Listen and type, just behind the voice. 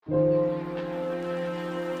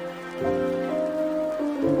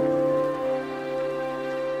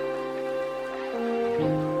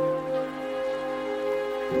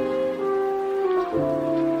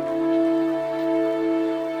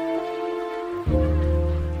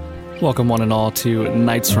Welcome one and all to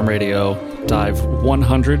Nights from Radio, Dive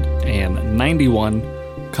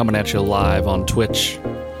 191, coming at you live on Twitch.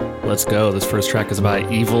 Let's go. This first track is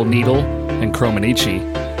by Evil Needle and Chromanichi.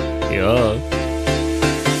 Yeah.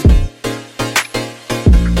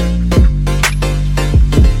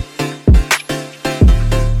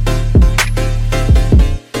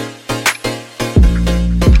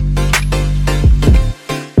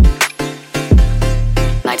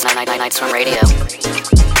 Nights from Radio.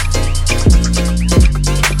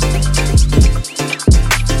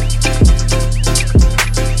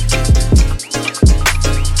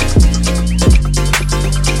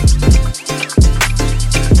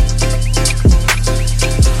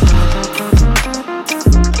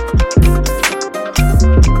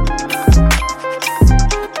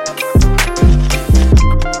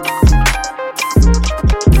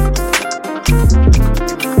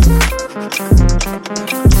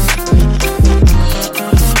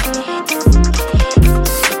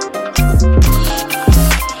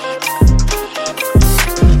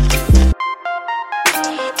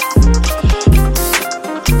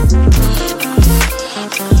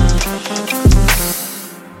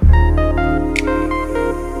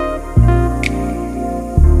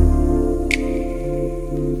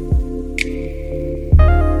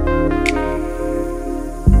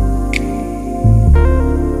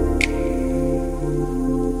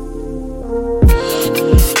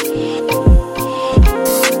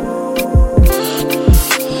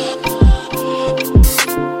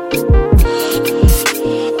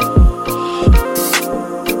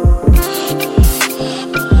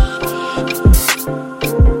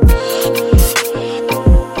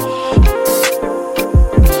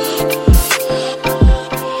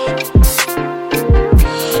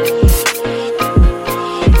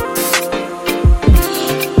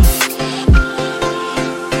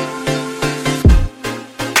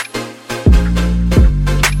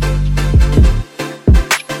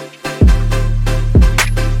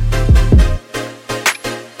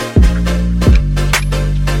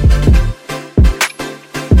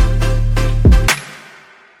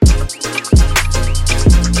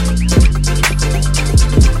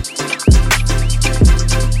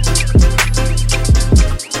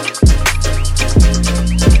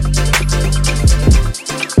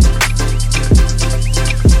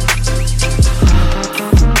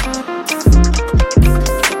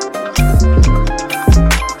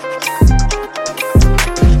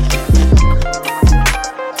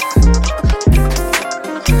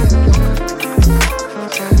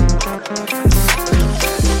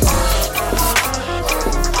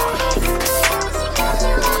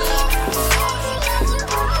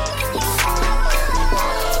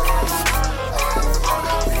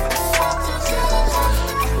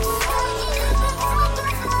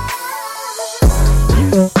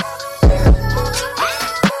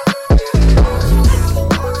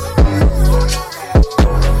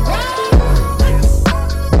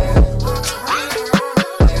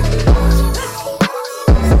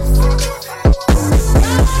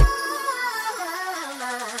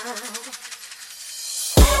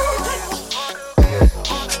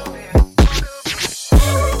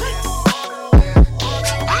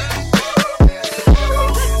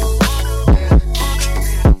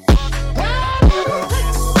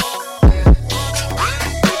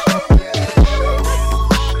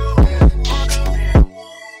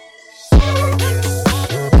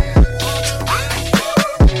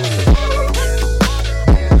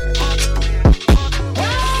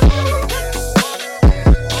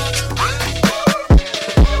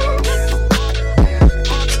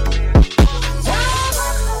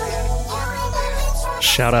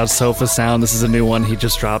 Shout out Sofa Sound. This is a new one he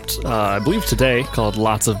just dropped, I believe today, called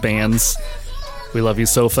Lots of Bands. We love you,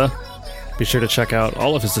 Sofa. Be sure to check out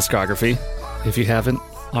all of his discography if you haven't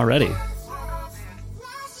already.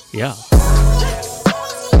 Yeah.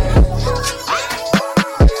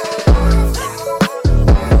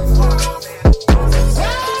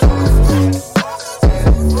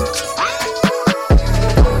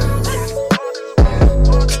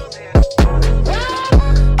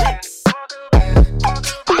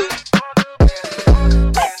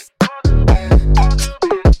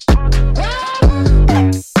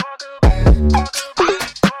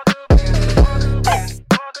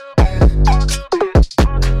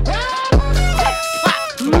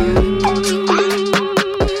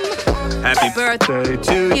 Birthday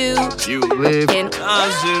to you. You live in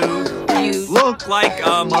a zoo. You look like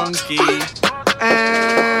a monkey.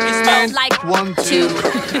 And you smell like 1, 2.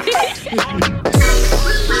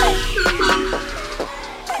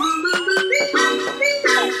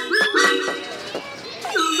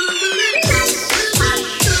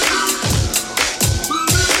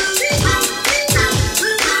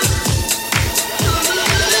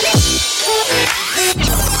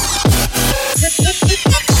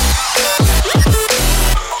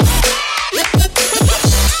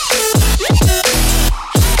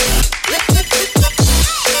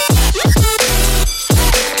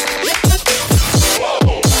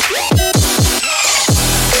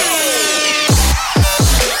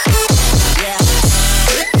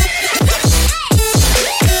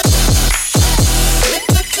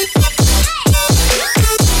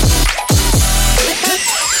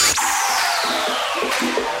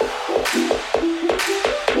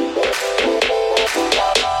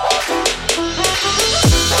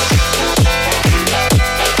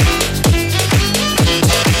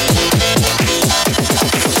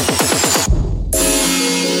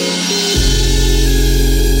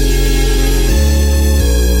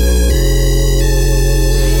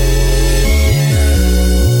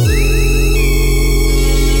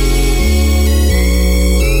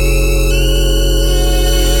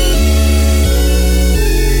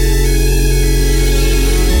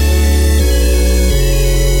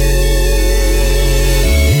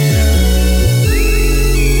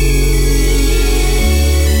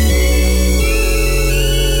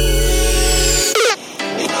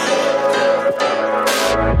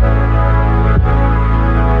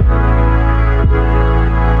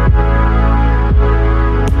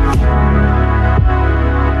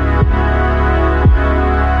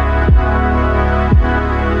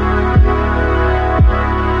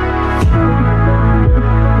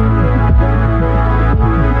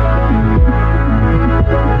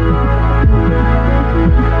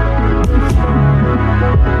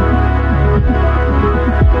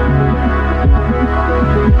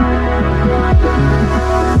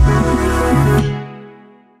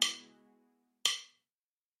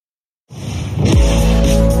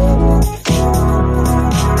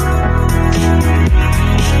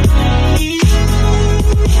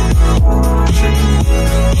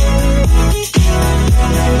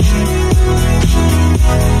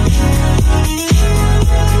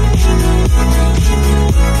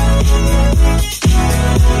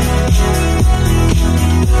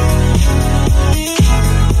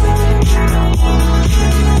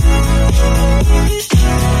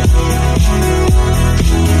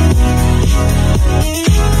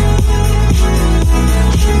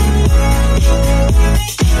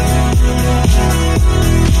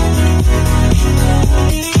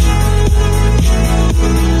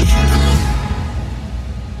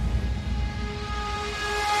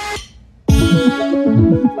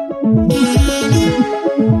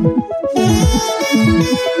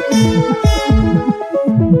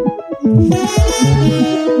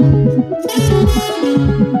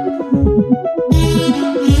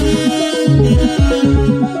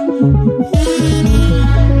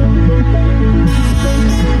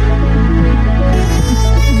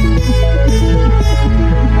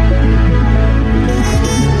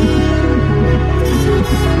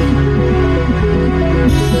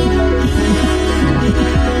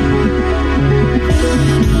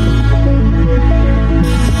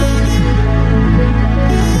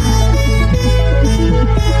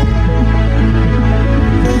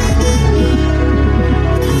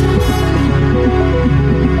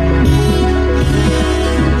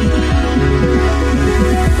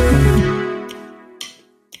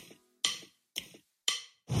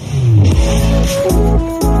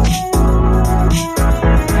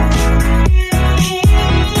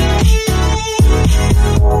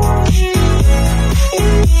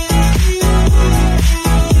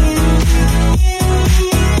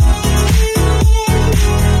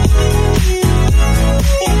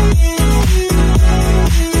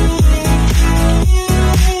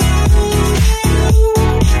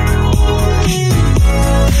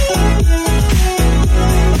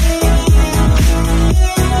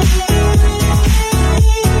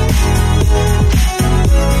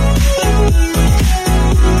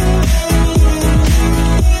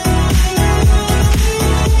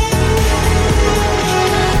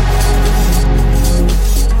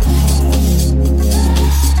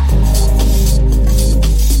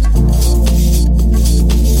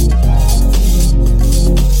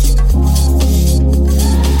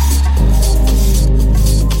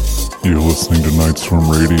 listening to Nightstorm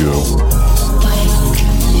Radio.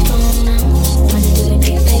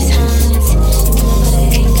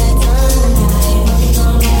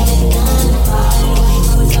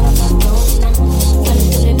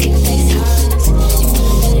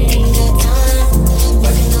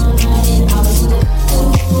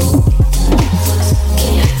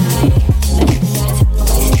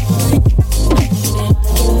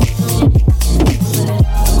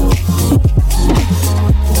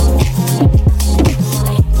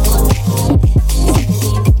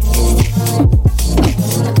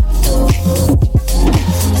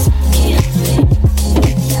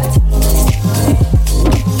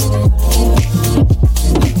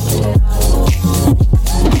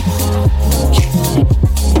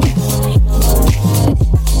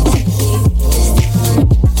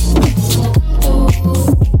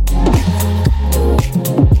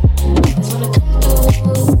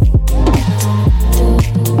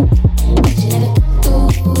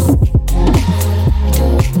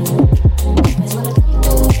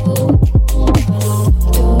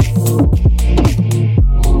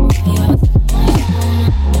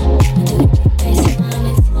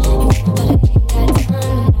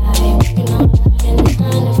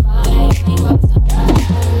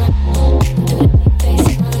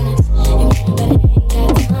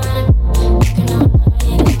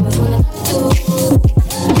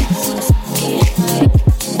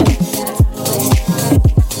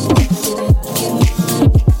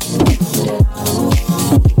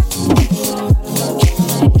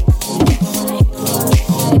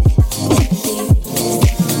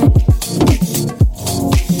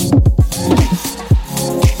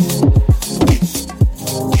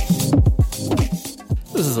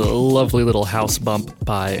 Lovely little house bump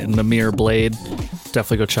by Namir Blade.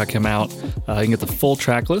 Definitely go check him out. You can get the full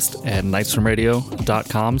track list at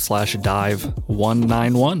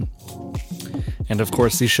nightstormradio.com/dive191. And of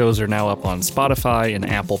course, these shows are now up on Spotify and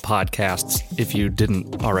Apple Podcasts, if you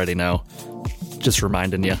didn't already know. Just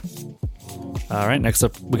reminding you. All right, next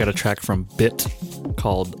up, we got a track from Bit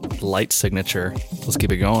called Light Signature. Let's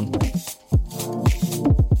keep it going.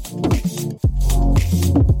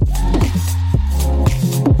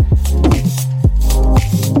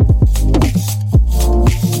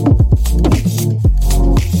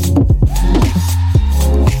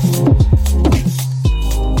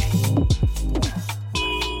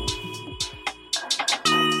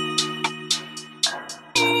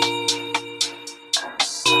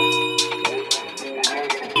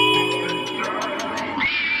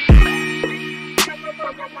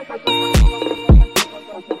 Bye.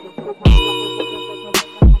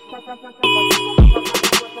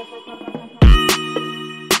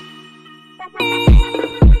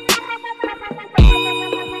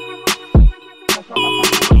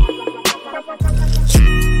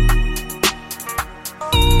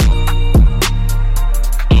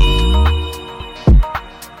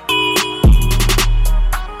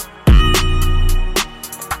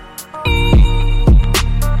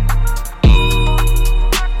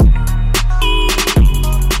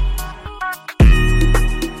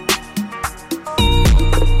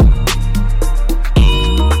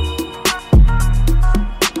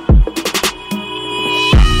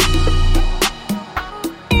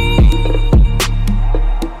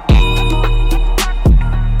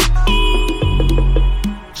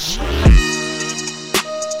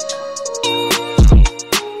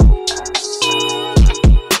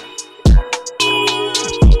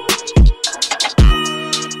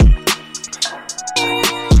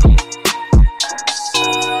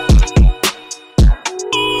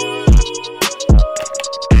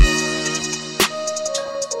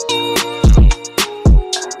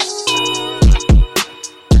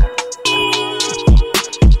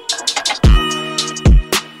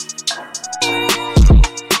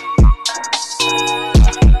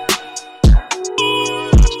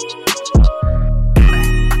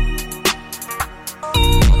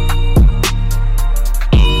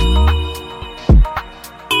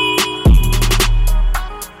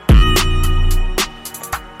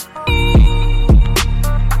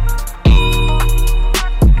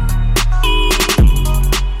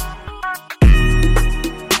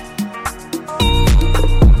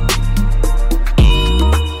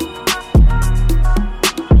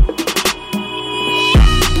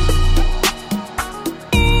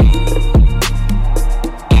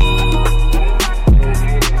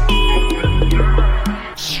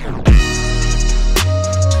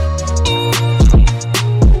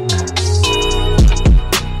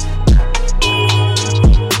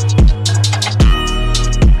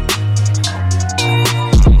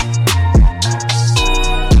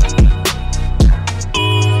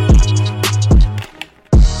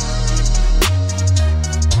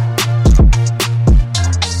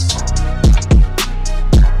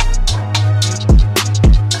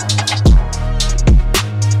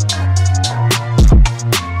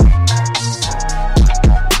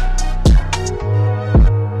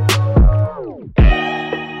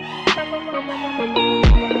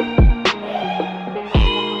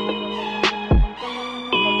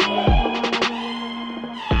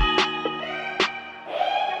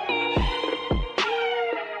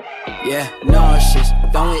 Yeah, nauseous.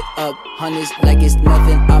 Throw it up, hundreds like it's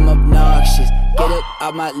nothing. I'm obnoxious. Get up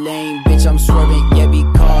out my lane, bitch. I'm swerving. Yeah, be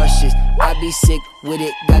cautious. I be sick with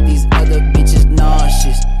it. Got these other bitches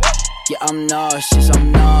nauseous. Yeah, I'm nauseous.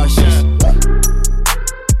 I'm nauseous.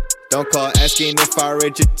 Don't call asking if I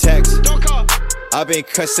read your text. Don't call. I've been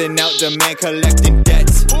cussing out the man collecting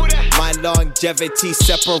debts. My longevity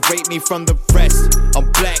separate me from the rest.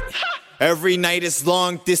 I'm black. Every night is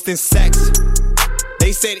long distance sex.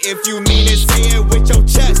 They said if you mean it, say it with your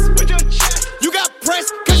chest. You got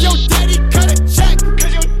pressed cause your daddy cut a check.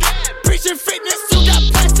 Preaching fitness, you got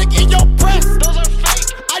plastic in your breast. Those are fake.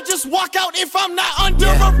 I just walk out if I'm not under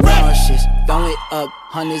arrest. Nauseous. Throw it up,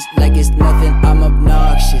 hundreds like it's nothing. I'm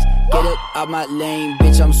obnoxious. Get up out my lane,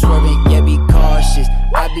 bitch. I'm swerving. Yeah, be cautious.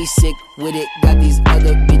 I be sick with it. Got these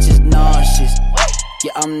other bitches nauseous.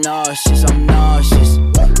 Yeah, I'm nauseous. I'm nauseous.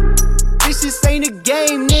 This ain't a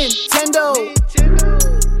game, Nintendo.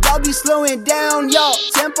 Y'all be slowing down y'all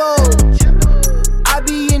tempo. I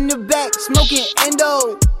be in the back smoking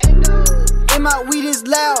endo. And my weed is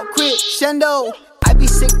loud, crescendo. I be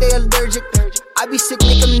sick, they allergic. I be sick,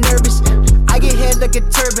 make them nervous. I get head like a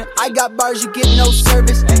turban. I got bars, you get no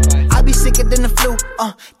service. I be sicker than the flu.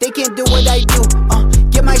 They can't do what I do.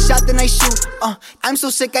 Get my shot, then I shoot. I'm so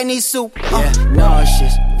sick, I need soup. Yeah,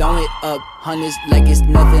 nauseous. Throw it up, hundreds like it's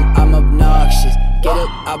nothing. I'm obnoxious. Get up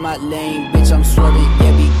out my lane, bitch. I'm swerving.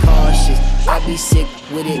 Yeah, be cautious. I be sick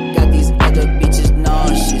with it. Got these other bitches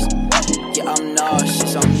nauseous. Yeah, I'm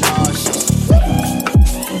nauseous. I'm nauseous.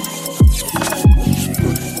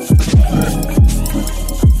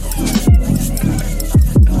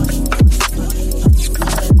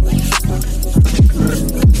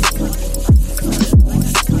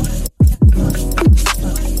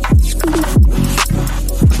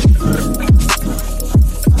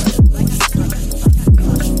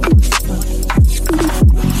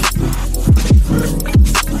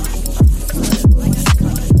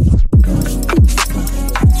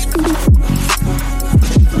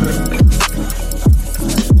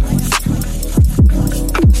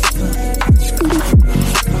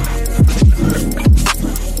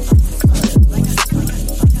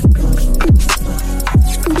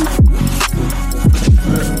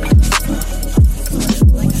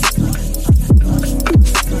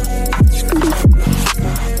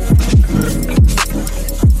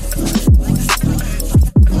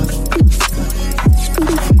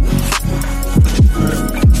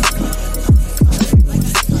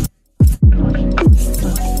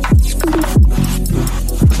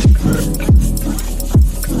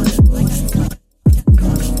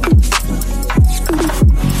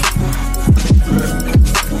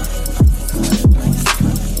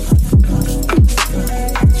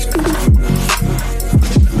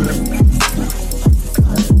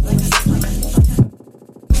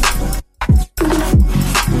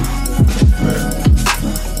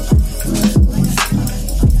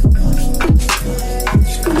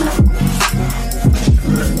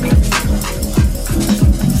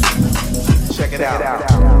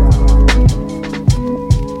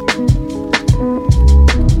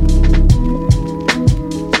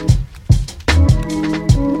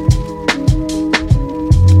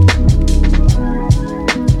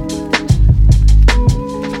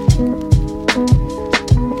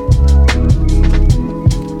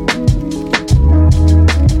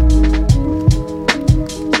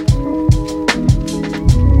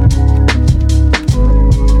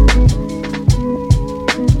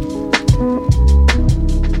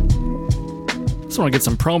 Want to get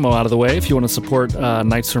some promo out of the way. If you want to support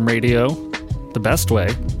Nights from Radio, the best way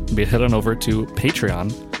would be to head on over to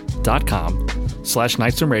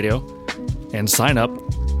patreon.com/nightsfromradio and sign up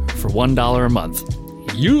for $1 a month.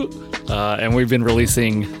 And we've been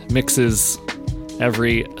releasing mixes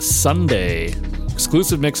every Sunday.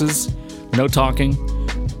 Exclusive mixes, no talking,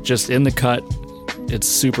 just in the cut. It's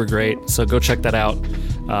super great, so go check that out.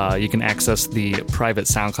 You can access the private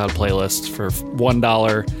SoundCloud playlist for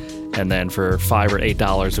 $1. And then for $5 or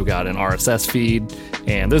 $8, we got an RSS feed.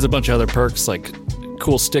 And there's a bunch of other perks like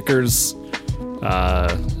cool stickers,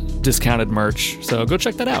 discounted merch. So go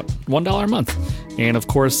check that out. $1 a month. And of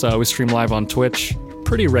course, we stream live on Twitch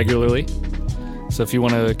pretty regularly. So if you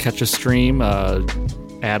want to catch a stream,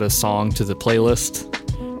 add a song to the playlist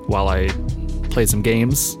while I play some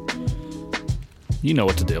games, you know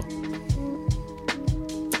what to do.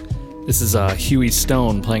 This is Huey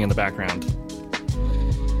Stone playing in the background.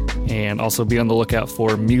 And also be on the lookout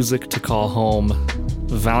for Music to Call Home.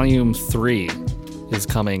 Volume 3 is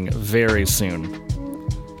coming very soon.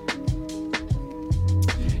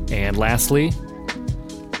 And lastly,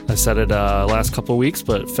 I said it last couple of weeks,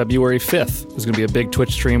 but February 5th is going to be a big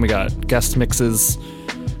Twitch stream. We got guest mixes,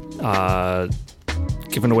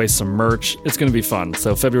 giving away some merch. It's going to be fun.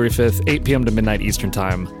 So February 5th, 8 p.m. to midnight Eastern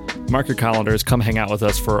Time. Mark your calendars. Come hang out with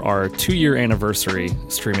us for our 2-year anniversary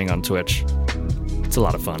streaming on Twitch. It's a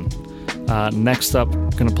lot of fun. Next up, I'm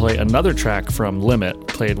going to play another track from Limit.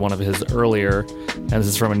 Played one of his earlier, and this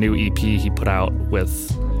is from a new EP he put out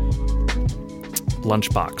with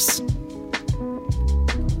Lunchbox.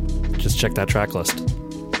 Just check that track list.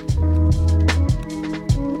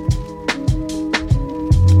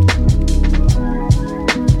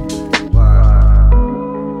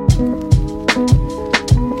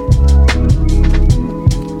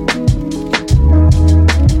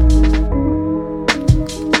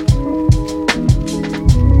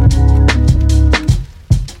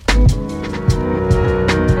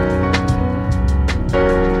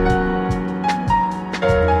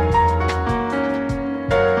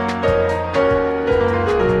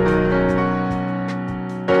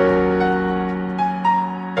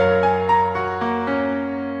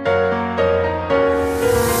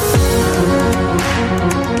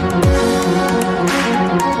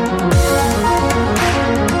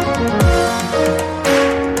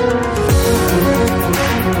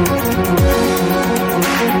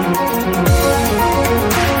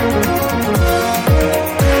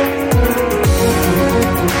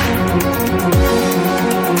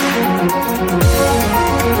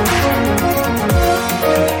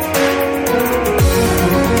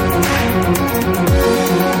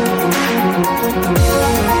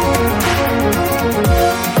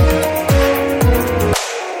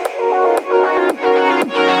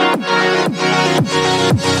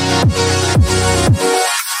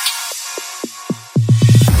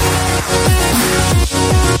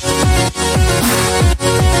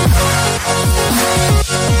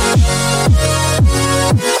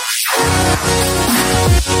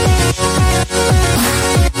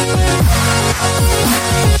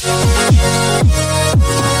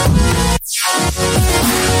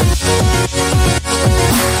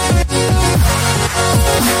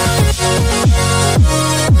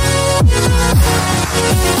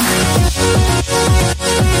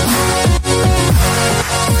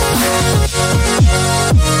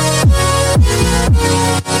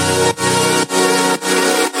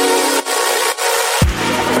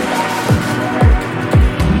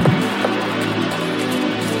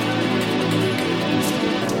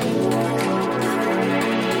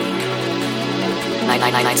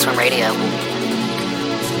 Nightstorm Radio.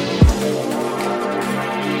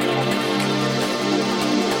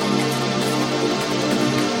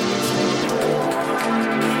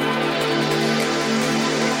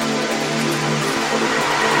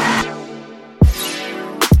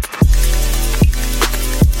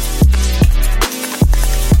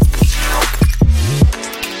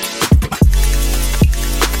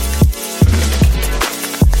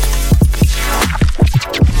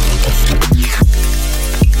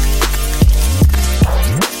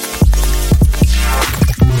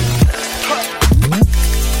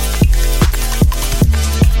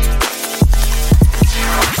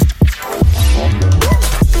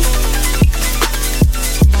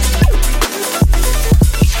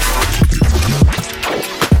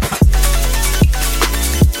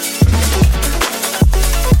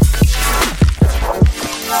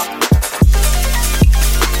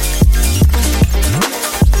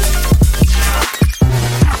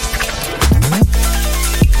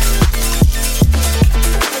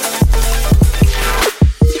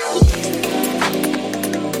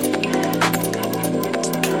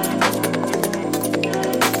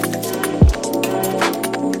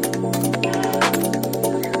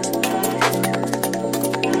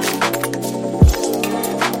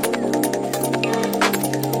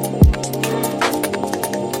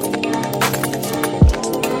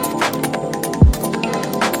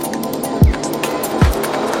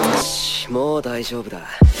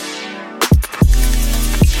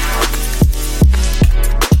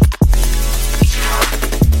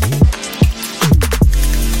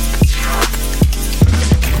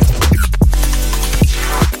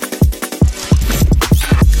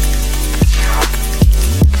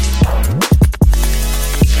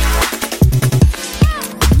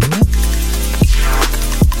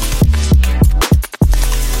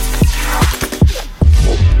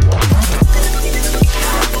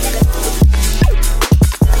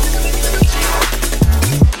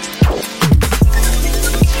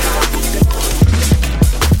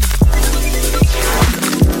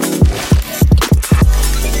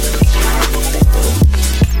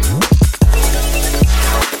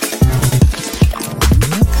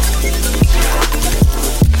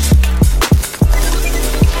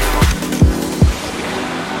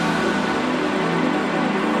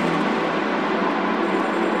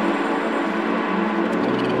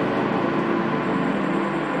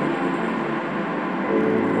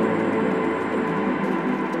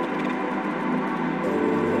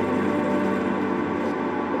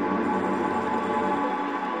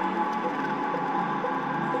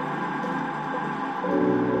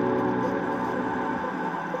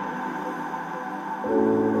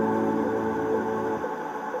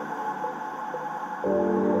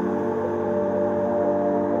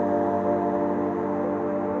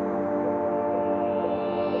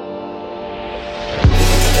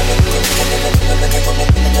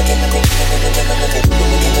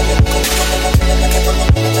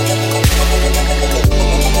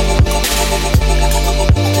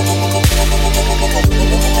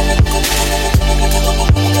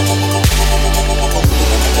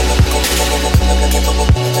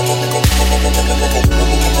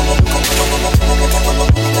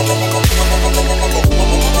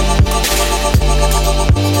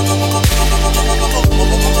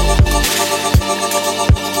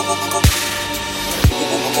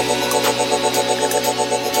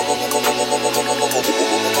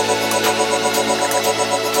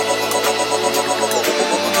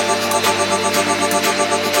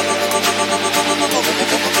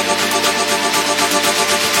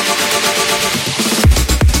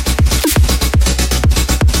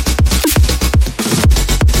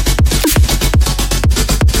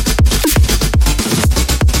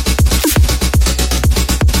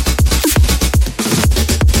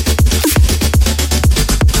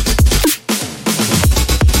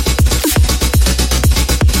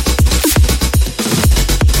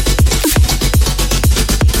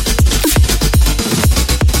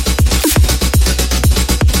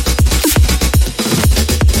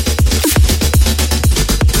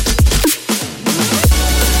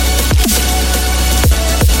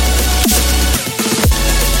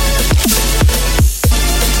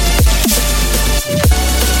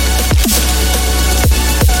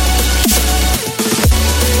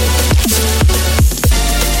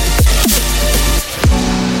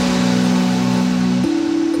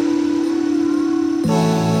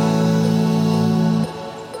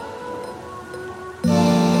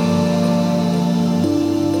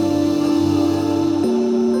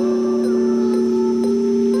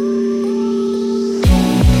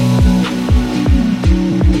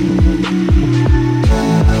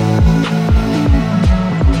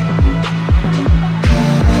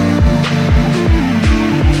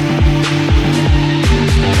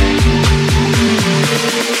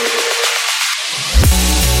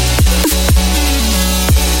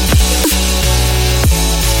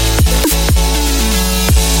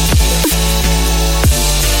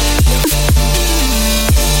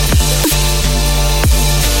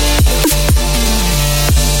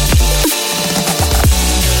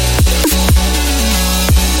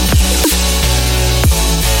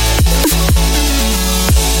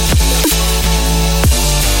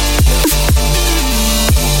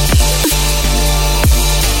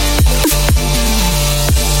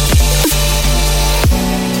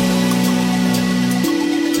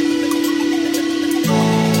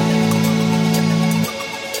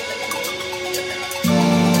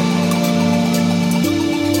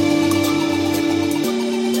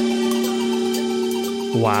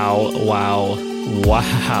 Wow.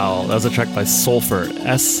 That was a track by Sulfur,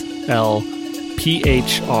 SLPHR,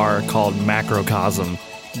 called Macrocosm.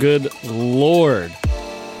 Good Lord.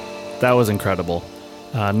 That was incredible.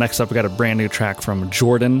 Next up, we got a brand new track from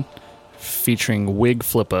Jordan featuring Wig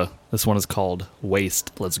Flippa. This one is called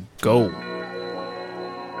Waste. Let's go.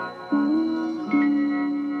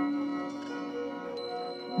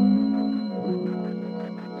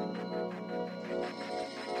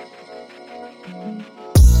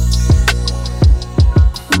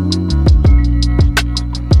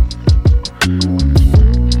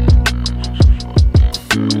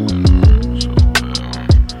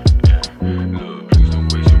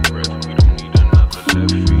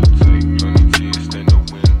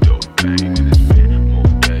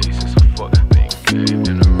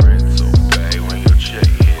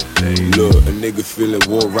 Feeling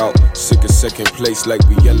wore out, sick of second place like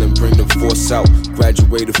we yelling, bring the force out.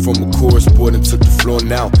 Graduated from a chorus board and took the floor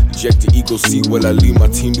now. Eject the ego seat while I lead my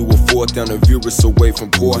team to a fourth down and veer us away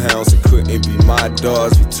from poor hounds. It couldn't be my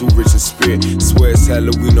dogs, we too rich in spirit. Swear it's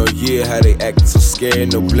Halloween all year, how they acting so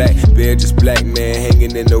scared. No black bear, just black man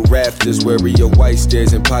hanging in the rafters. Wearing your white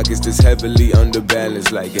stairs and pockets that's heavily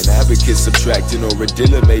underbalanced. Like an advocate subtracting or a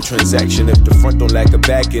dealer made transaction. If the front don't lack a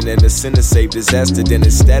backing and the center save disaster, then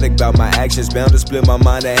it's static about my actions, bound to split my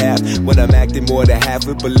mind in half. When I'm acting more than half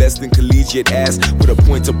it, but less than collegiate ass. With a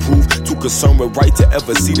point to prove, too concerned with right to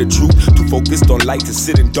ever see the truth. Too focused on light to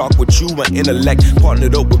sit in dark with you. My intellect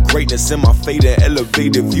partnered up with greatness in my fate and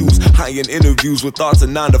elevated views. High in interviews with thoughts of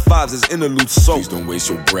 9 to 5s as interludes. So please don't waste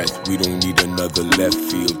your breath, we don't need another left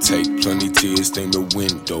field take. Plenty tears stain the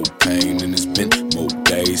window pane, and it's been more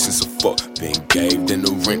days since a fuck been gave than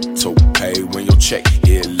the rental pay. When your check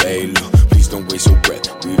here lay low, please don't waste your breath,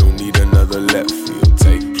 we don't need another left field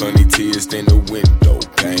take. Plenty tears stain the window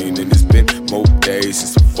pane, and it's been more days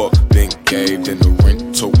since the fuck been gave than the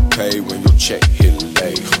rental pay. When your check here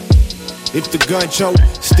lay low. If the gun choke,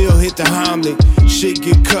 still hit the Heimlich. Shit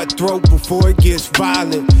get cutthroat before it gets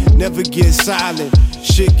violent. Never get silent.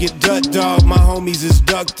 Shit get duck dog. My homies is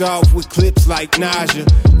ducked off with clips like nausea.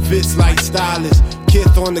 Fits like stylists.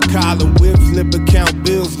 Kith on the collar. Whip flip account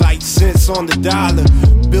bills like cents on the dollar.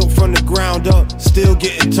 Built from the ground up, still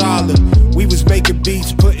getting taller. We was making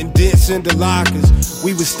beats, putting dents in the lockers.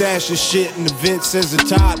 We was stashing shit in the vents as a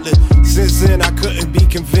toddler. Since then I couldn't be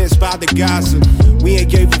convinced by the gossip. We ain't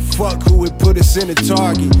gave a fuck who would put us in a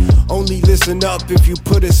target. Only listen up if you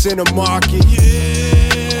put us in a market.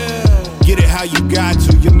 Yeah. Get it how you got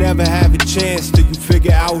to. You'll never have a chance till you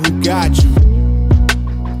figure out who got you.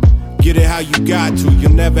 Get it how you got to.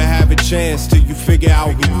 You'll never have a chance till you figure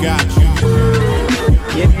out who got you.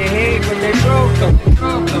 Yeah, they hate when they broke them.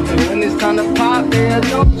 And when it's time to pop, they are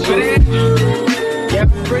no shit. Yeah, I'm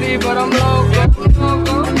pretty, but I'm loco.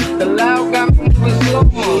 The loud got me moving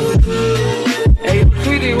slow-mo. Hey, yo,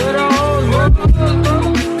 Tweety, where the hoes, bro?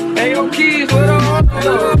 Hey, yo, Keys, where the hoes,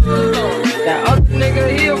 bro? That other nigga,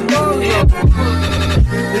 he a bozo.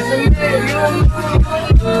 This a man, you don't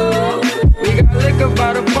know. We got liquor by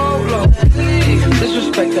the polo.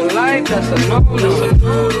 Disrespect the life, that's a no-no.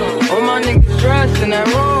 All my niggas dressed in that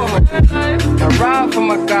robe. I ride for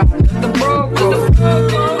my guy, that's the bro-go.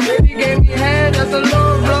 Baby gave me head, that's a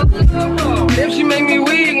low blow. If she make me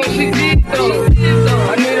weak when she deep though.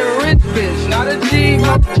 I need a rich bitch, not a cheap.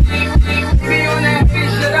 Be on that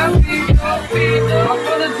bitch, shit, I feed. My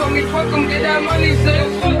brother told me, fuck him, get that money,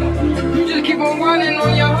 sis. You just keep on running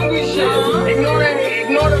on your hungry shit. Ignore that hate,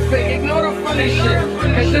 ignore the fake, ignore the funny shit.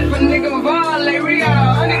 Cause if a nigga violate, we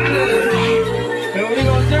got 100 clips. And we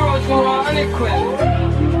gon' 0 to 100 quid.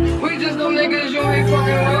 We just them niggas you ain't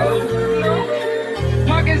fucking with.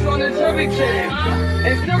 Pockets on the chubby chain.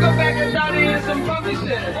 And still go back and down and some puppy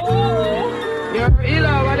shit. You heard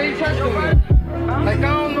Eli, why they testing me? Like I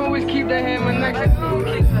don't always keep that hammer next to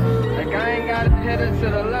me. Like I ain't got it headed to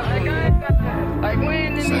the left. Like we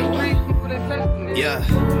ain't in these streets moving sesame. Yeah,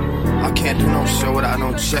 I can't do no show without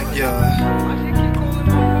no check, yeah.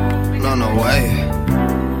 No way.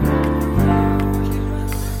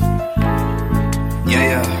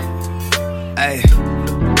 Yeah. Hey,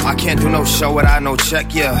 I can't do no show without no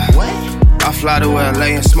check, yeah. What? I fly to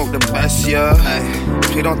LA and smoke the best, yeah. Ay,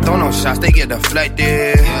 please don't throw no shots, they get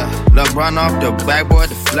deflected. LeBron off the backboard,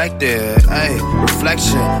 deflected. Ay,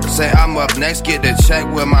 reflection, say I'm up next, get the check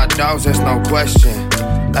with my dogs, there's no question.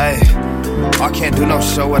 Ay, I can't do no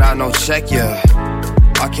show without no check, yeah.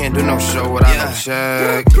 I can't do no show without no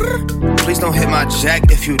check. Please don't hit my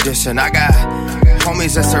jack if you dissin'. I got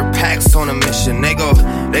homies that serve packs on a mission. They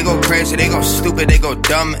go crazy, they go stupid, they go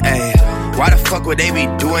dumb, ayy. Why the fuck would they be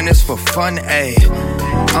doing this for fun, ayy?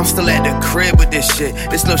 I'm still at the crib with this shit.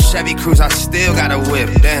 This little Chevy Cruze, I still got a whip,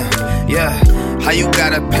 damn, yeah. How you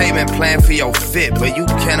got a payment plan for your fit, but you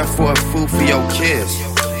can't afford food for your kids?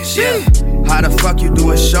 Yeah. How the fuck you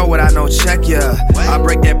do a show without no check, yeah? I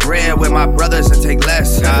break that bread with my brothers and take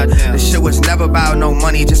less. This shit was never about no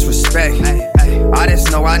money, just respect. I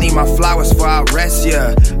just know I need my flowers before I rest,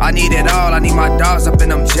 yeah. I need it all, I need my dogs up in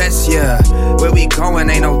them jets, yeah. Where we going,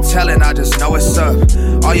 ain't no telling, I just know what's up.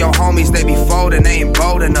 All your homies, they be folding, they ain't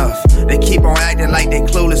bold enough. They keep on acting like they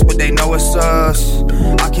clueless, but they know it's us.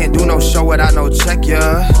 I can't do no show without no check,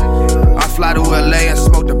 yeah. I fly to LA and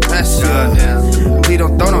smoke the best, yeah. We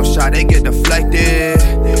don't throw no shot, they get deflected.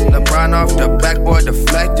 LeBron off the backboard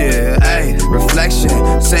deflected. Ayy,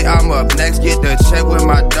 reflection. Say I'm up next, get the check with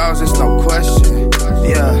my dogs, it's no question.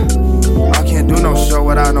 Yeah, I can't do no show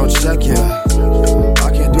without no check, yeah.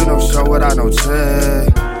 I can't do no show without no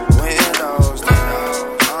check. Windows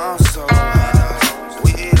down, I'm so high.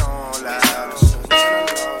 We don't lie.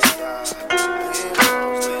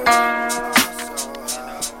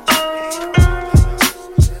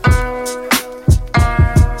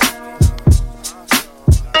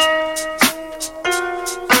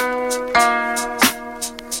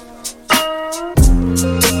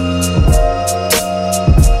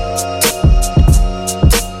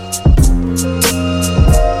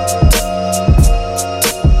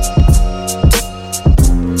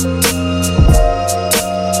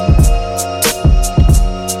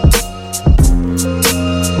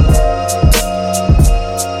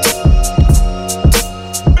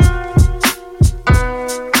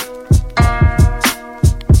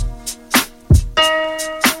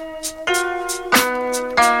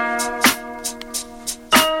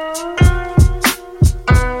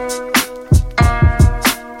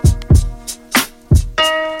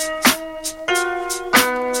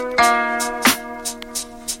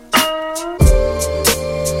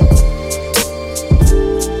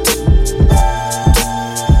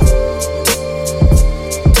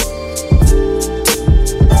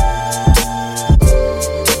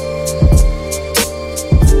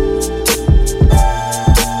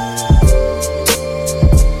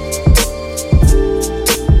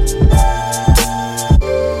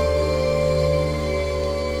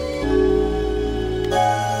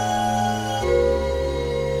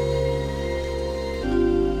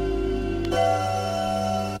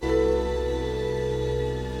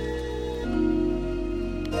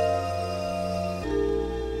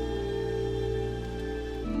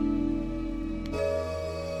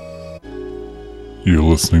 You're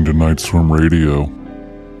listening to Nightstorm Radio.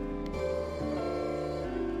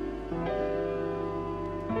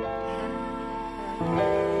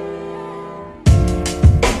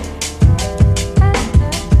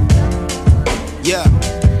 Yeah.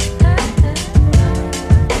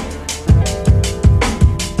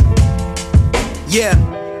 Yeah.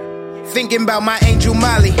 Thinking about my angel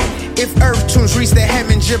Molly. If earth tunes reach the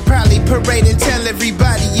heavens, you'll probably parade and tell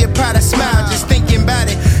everybody you're proud of smile. Just thinking about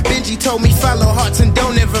it. Benji told me follow hearts and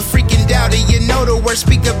don't ever freaking doubt it. You know the word,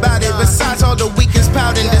 speak about it. Besides all the weakness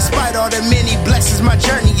pouting, despite all the many blessings, my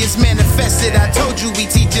journey is manifested. I told you we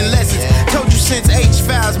teaching lessons. Told you since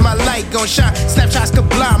H-Files, my light gon' shine. Snapshots could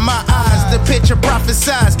blind my eyes. The picture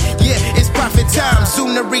prophesies. Yeah, it's prophet time.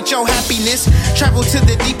 Soon to reach your happiness. Travel to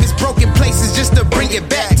the deepest broken places just to bring it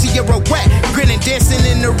back to your whack. Grinning, dancing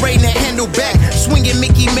in the rain and handle back. Swinging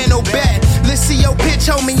Mickey Mantle back. Let's see your pitch,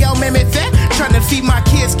 homie, y'all mimic that. Trying to feed my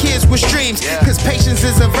kids with streams. Cause patience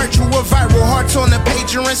is a virtue of viral. Hearts on the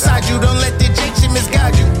pager inside you. Don't let the jinx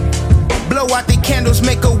misguide you. Blow out the candles,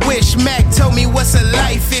 make a wish. Mac told me what's a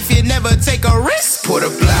life if you never take a risk. Put a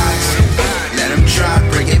block, let them drop,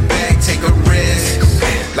 bring it back, take a risk.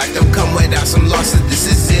 Like them come without some losses, this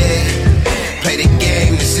is it. Play the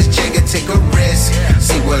game, this is Jenga, take a risk.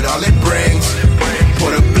 See what all it brings.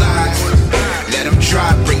 Put a block, let them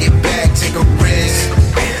drop, bring it back, take a risk.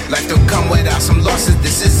 Life don't come without some losses,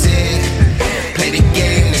 this is it. Play the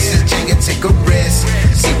game, this is Jenga, take a risk.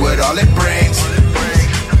 See what all it brings.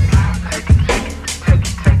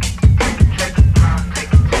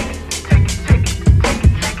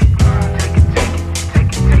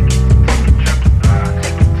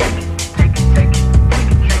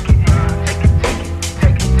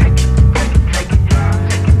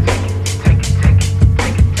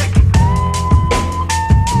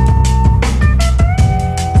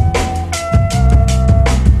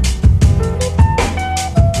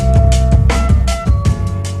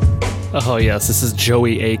 Oh yes, this is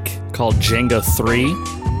Joey Ake called Jenga 3.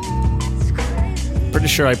 Pretty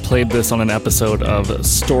sure I played this on an episode of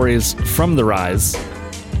Stories from the Rise.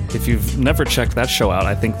 If you've never checked that show out,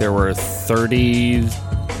 I think there were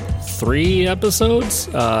 33 episodes,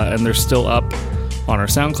 and they're still up on our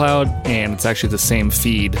SoundCloud, and it's actually the same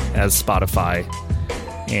feed as Spotify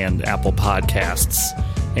and Apple Podcasts.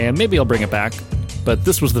 And maybe I'll bring it back, but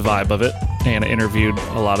this was the vibe of it, and I interviewed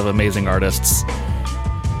a lot of amazing artists.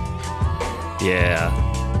 Yeah.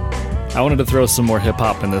 I wanted to throw some more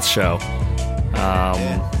hip-hop in this show.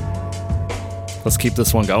 Let's keep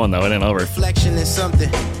this one going, though. It ain't over. Reflection is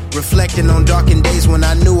something. Reflecting on darkened days when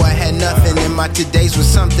I knew I had nothing, and my todays was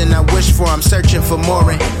something I wished for. I'm searching for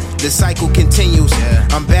more, and the cycle continues.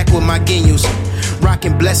 I'm back with my genius,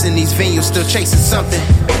 rocking, blessing these venues, still chasing something.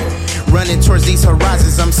 Running towards these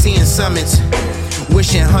horizons, I'm seeing summits.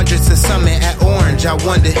 Wishing hundreds to summit at Orange. I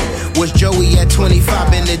wondered, was Joey at 25?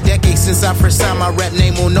 Been a decade since I first signed my rap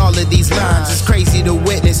name on all of these lines. It's crazy to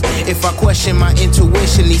witness. If I question my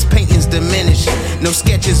intuition, these paintings diminish. No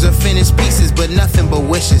sketches or finished pieces, but nothing but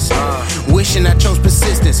wishes. Wishing I chose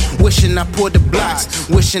persistence. Wishing I poured the blocks.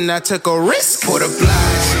 Wishing I took a risk. Pour the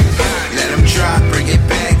blocks, let them drop, bring it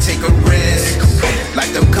back, take a risk.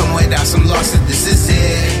 Like them come without some losses, this is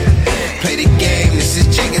it. Play the game, this is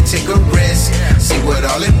Jenga, take a risk. See what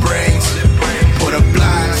all it brings. Put a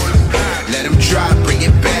block, let them drop, bring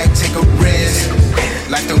it back, take a risk.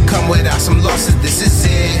 Like them come without some losses, this is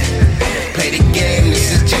it. Play the game,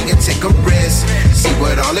 this is Jenga, take a risk. See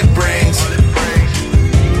what all it brings.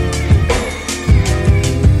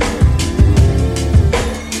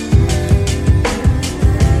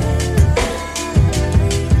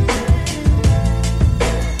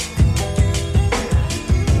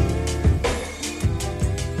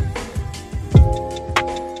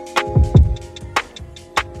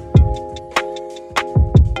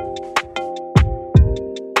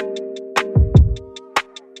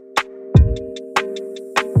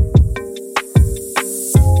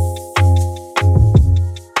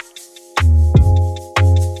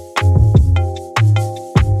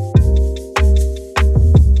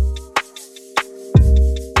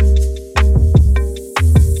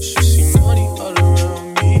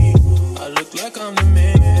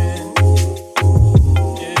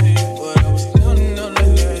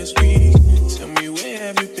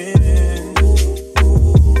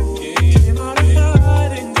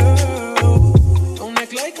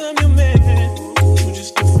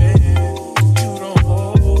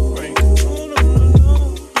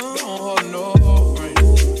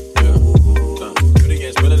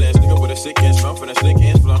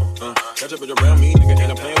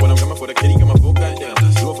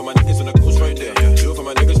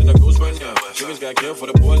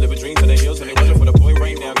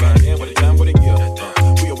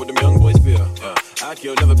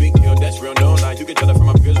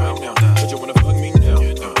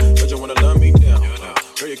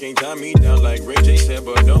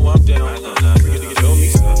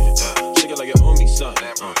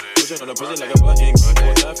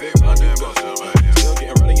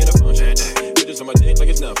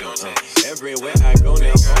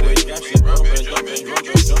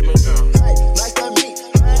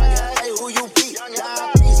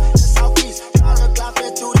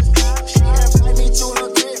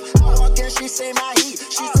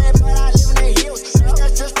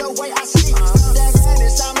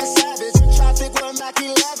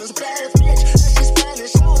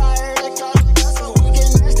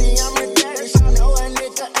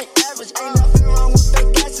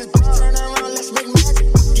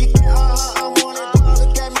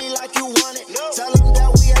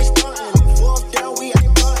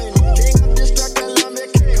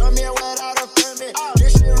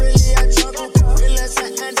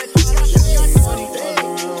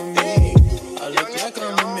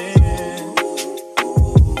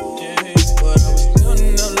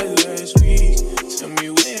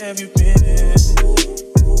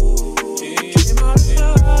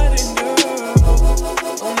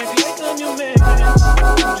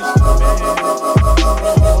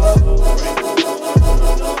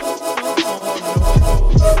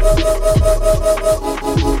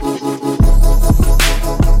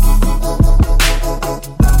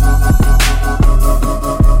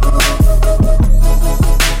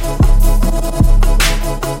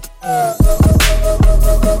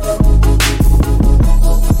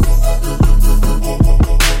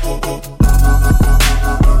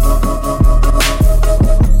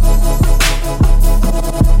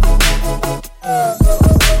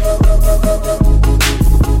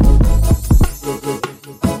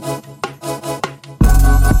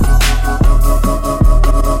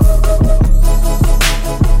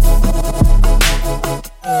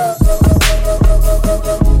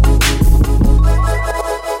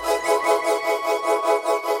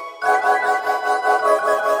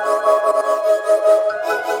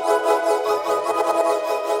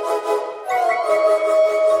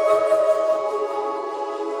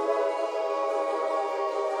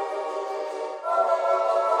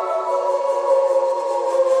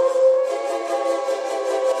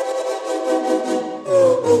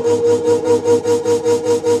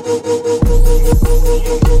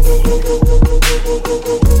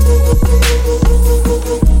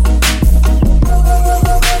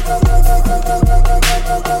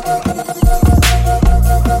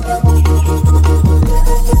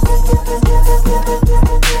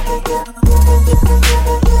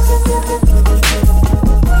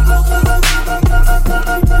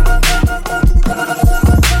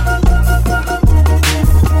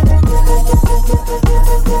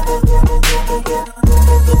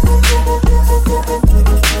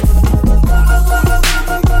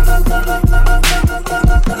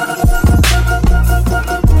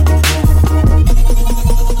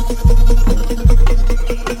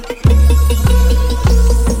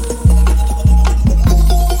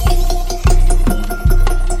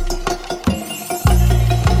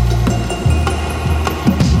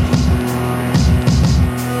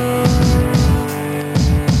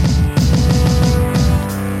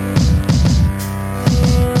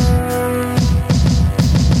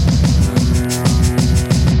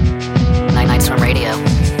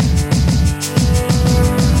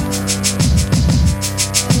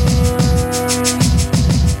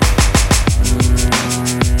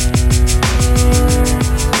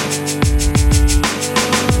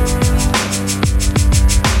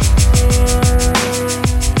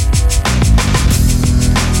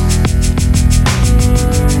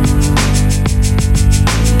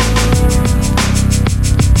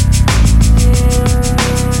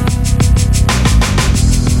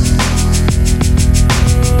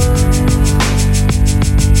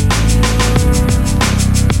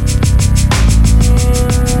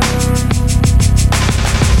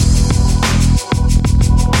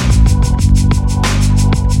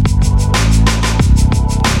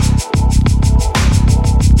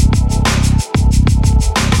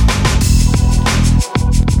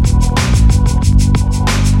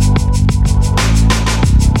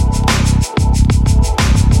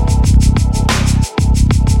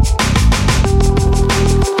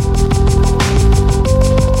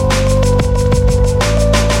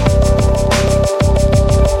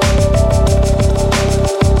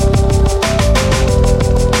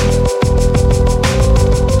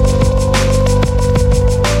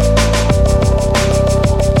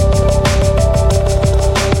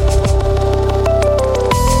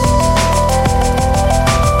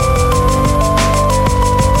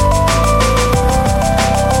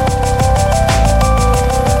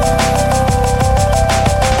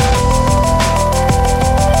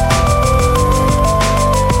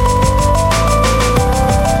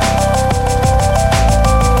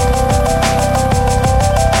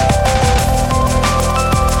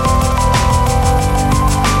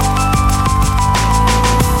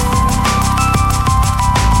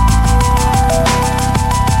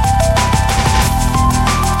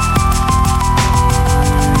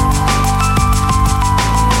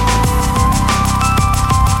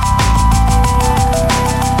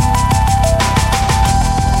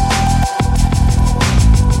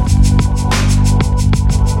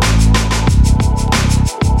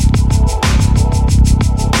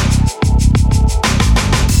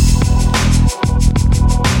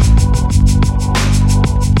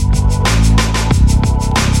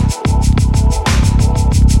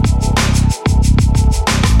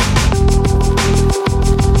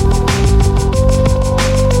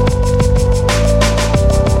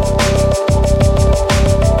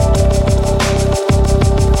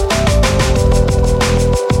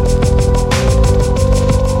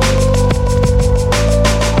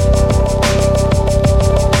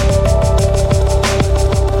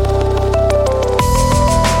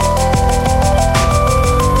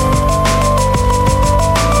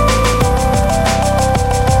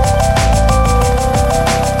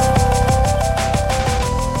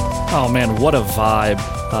 what a vibe.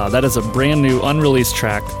 That is a brand new unreleased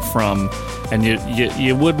track from, and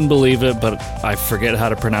you wouldn't believe it, but I forget how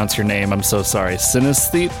to pronounce your name. I'm so sorry.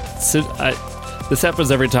 Synesthete? This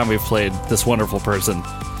happens every time we've played this wonderful person.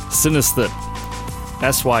 Synesthete.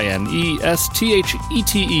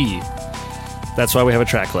 Synesthete. That's why we have a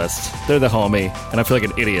track list. They're the homie, and I feel like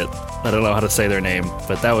an idiot. I don't know how to say their name,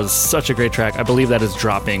 but that was such a great track. I believe that is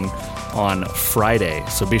dropping on Friday,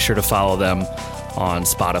 so be sure to follow them on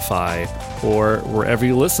Spotify or wherever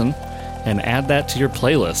you listen and add that to your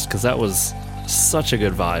playlist, because that was such a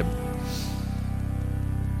good vibe.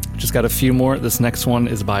 Just got a few more. This next one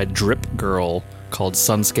is by Drip Girl, called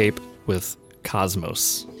Sunscape with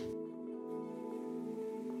Cosmos.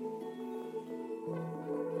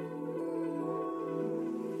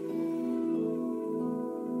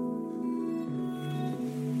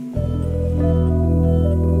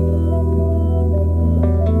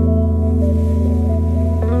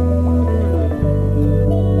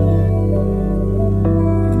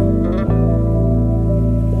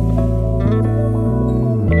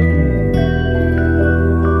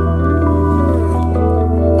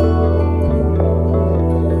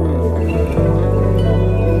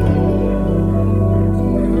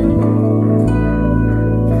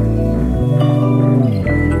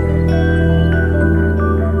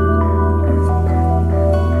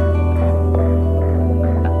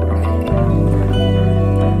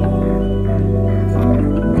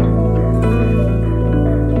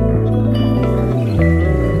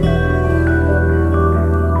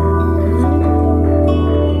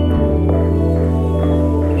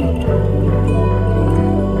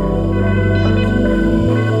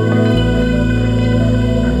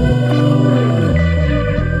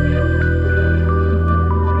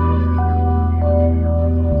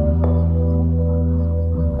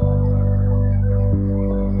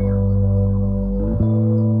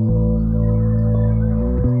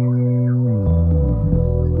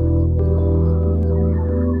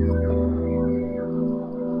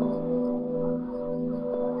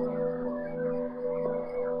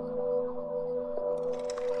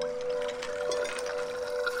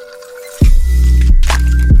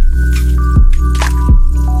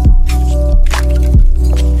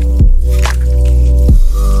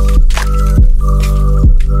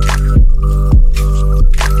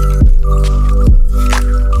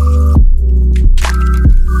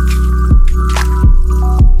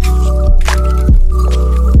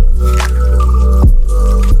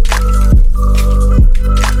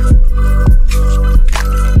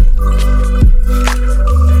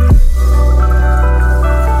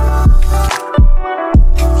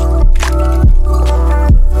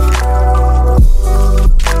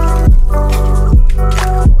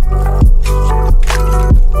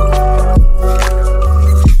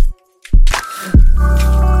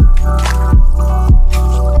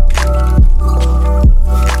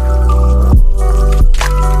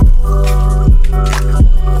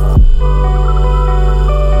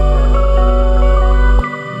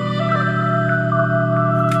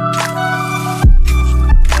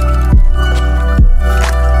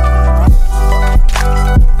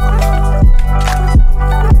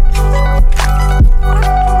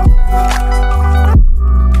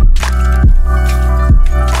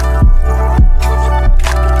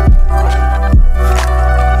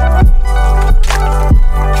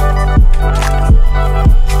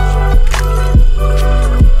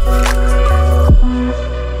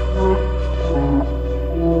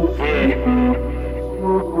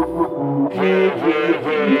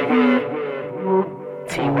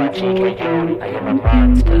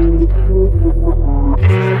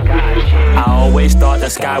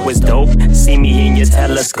 sky was dope. See me in your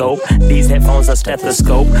telescope. These headphones are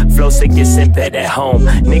stethoscope. Flow sick, you sit bed at home.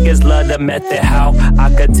 Niggas love the method how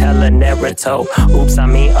I could tell a Naruto. Oops, I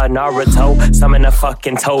mean a Naruto. Summon a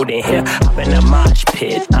fucking toad in here. I'm in a mosh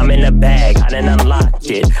pit. I'm in a bag. I done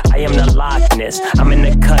unlocked it. I am the Loch Ness. I'm in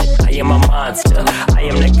the cut. I am a monster. I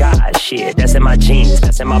am the God shit. That's in my jeans.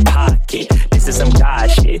 That's in my pocket. This is some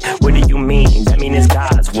God shit. What do you mean? That mean it's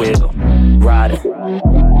God's will.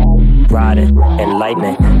 Riding,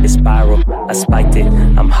 enlightening, the spiral, I spiked it,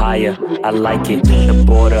 I'm higher, I like it, the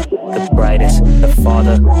border, the brightest, the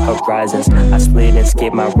farther horizons, I slid and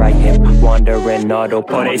skipped my right hip, wandering auto.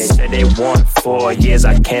 Oh, they said they want 4 years,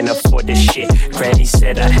 I can't afford this shit. Granny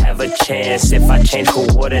said I have a chance if I change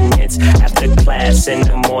coordinates. After class in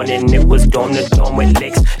the morning, it was dorm to dorm with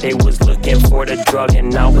licks. They was looking for the drug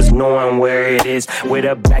and I was knowing where it is. With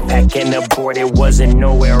a backpack and a board, it wasn't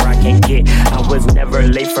nowhere I can get. I was never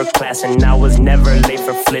late for class and I was never late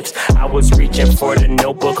for flips. I was reaching for the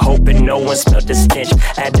notebook, hoping no one smelled the stench.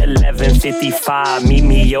 At 11:55, meet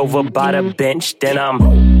me over by the bench. Then I'm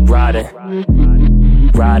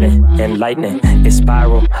riding, enlightening, it's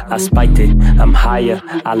spiral, I spiked it, I'm higher,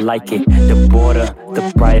 I like it, the border, the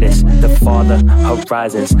brightest, the farther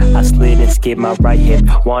horizons, I slid and skipped my right hip,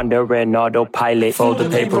 wandering autopilot, fold the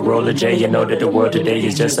paper, roll a J, you know that the world today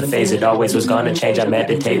is just a phase, it always was gonna change, I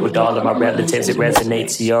meditate with all of my relatives, it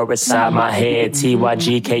resonates, you're inside my head,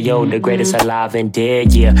 TYGKO, the greatest alive and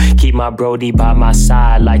dead, yeah, keep my Brody by my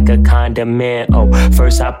side like a condiment, oh,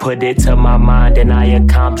 first I put it to my mind and I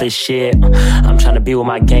accomplish it, I'm trying to be with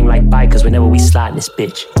my gang like bikers whenever we slide in this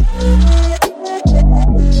bitch.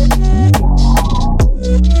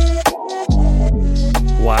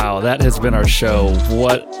 Wow, that has been our show.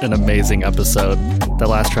 What an amazing episode. That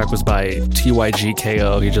last track was by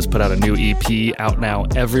TYGKO. He just put out a new EP, out now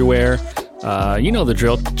everywhere. You know the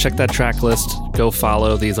drill. Check that track list. Go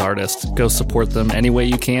follow these artists. Go support them any way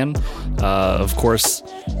you can. Of course,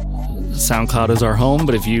 SoundCloud is our home,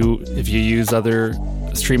 but if you use other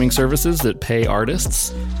streaming services that pay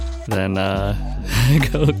artists, then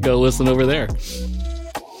go listen over there.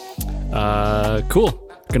 Cool.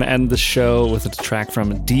 Gonna end the show with a track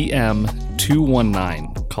from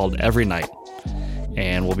DM219 called Every Night,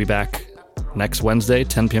 and we'll be back next Wednesday,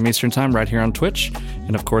 10 p.m. Eastern Time, right here on Twitch.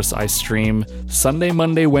 And of course, I stream Sunday,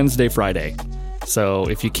 Monday, Wednesday, Friday. So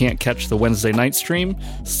if you can't catch the Wednesday night stream,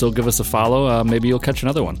 still give us a follow. Maybe you'll catch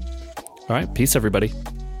another one. All right, peace, everybody.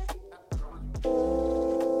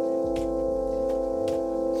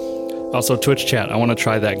 Also, Twitch chat, I want to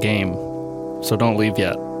try that game, so don't leave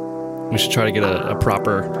yet. We should try to get a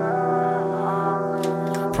proper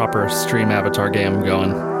stream avatar game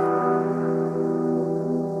going.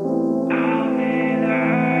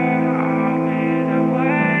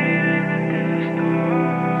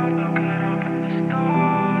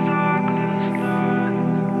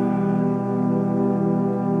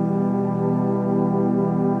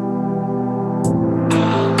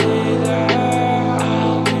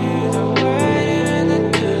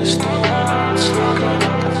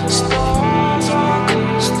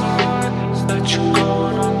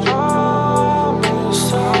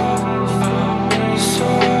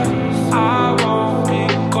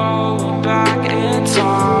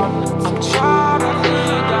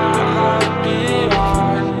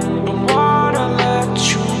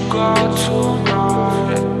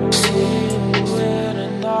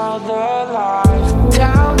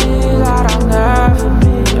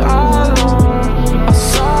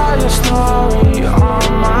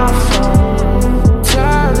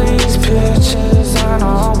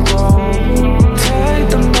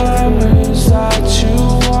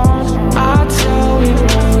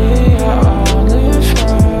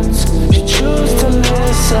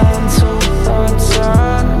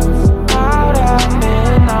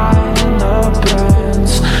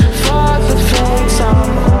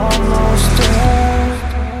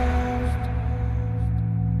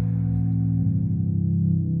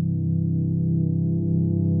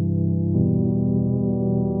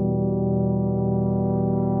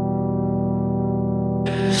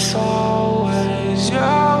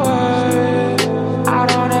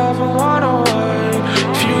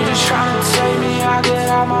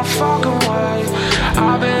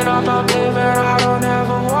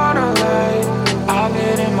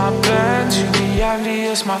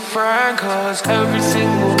 My friend, 'cause every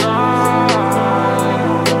single night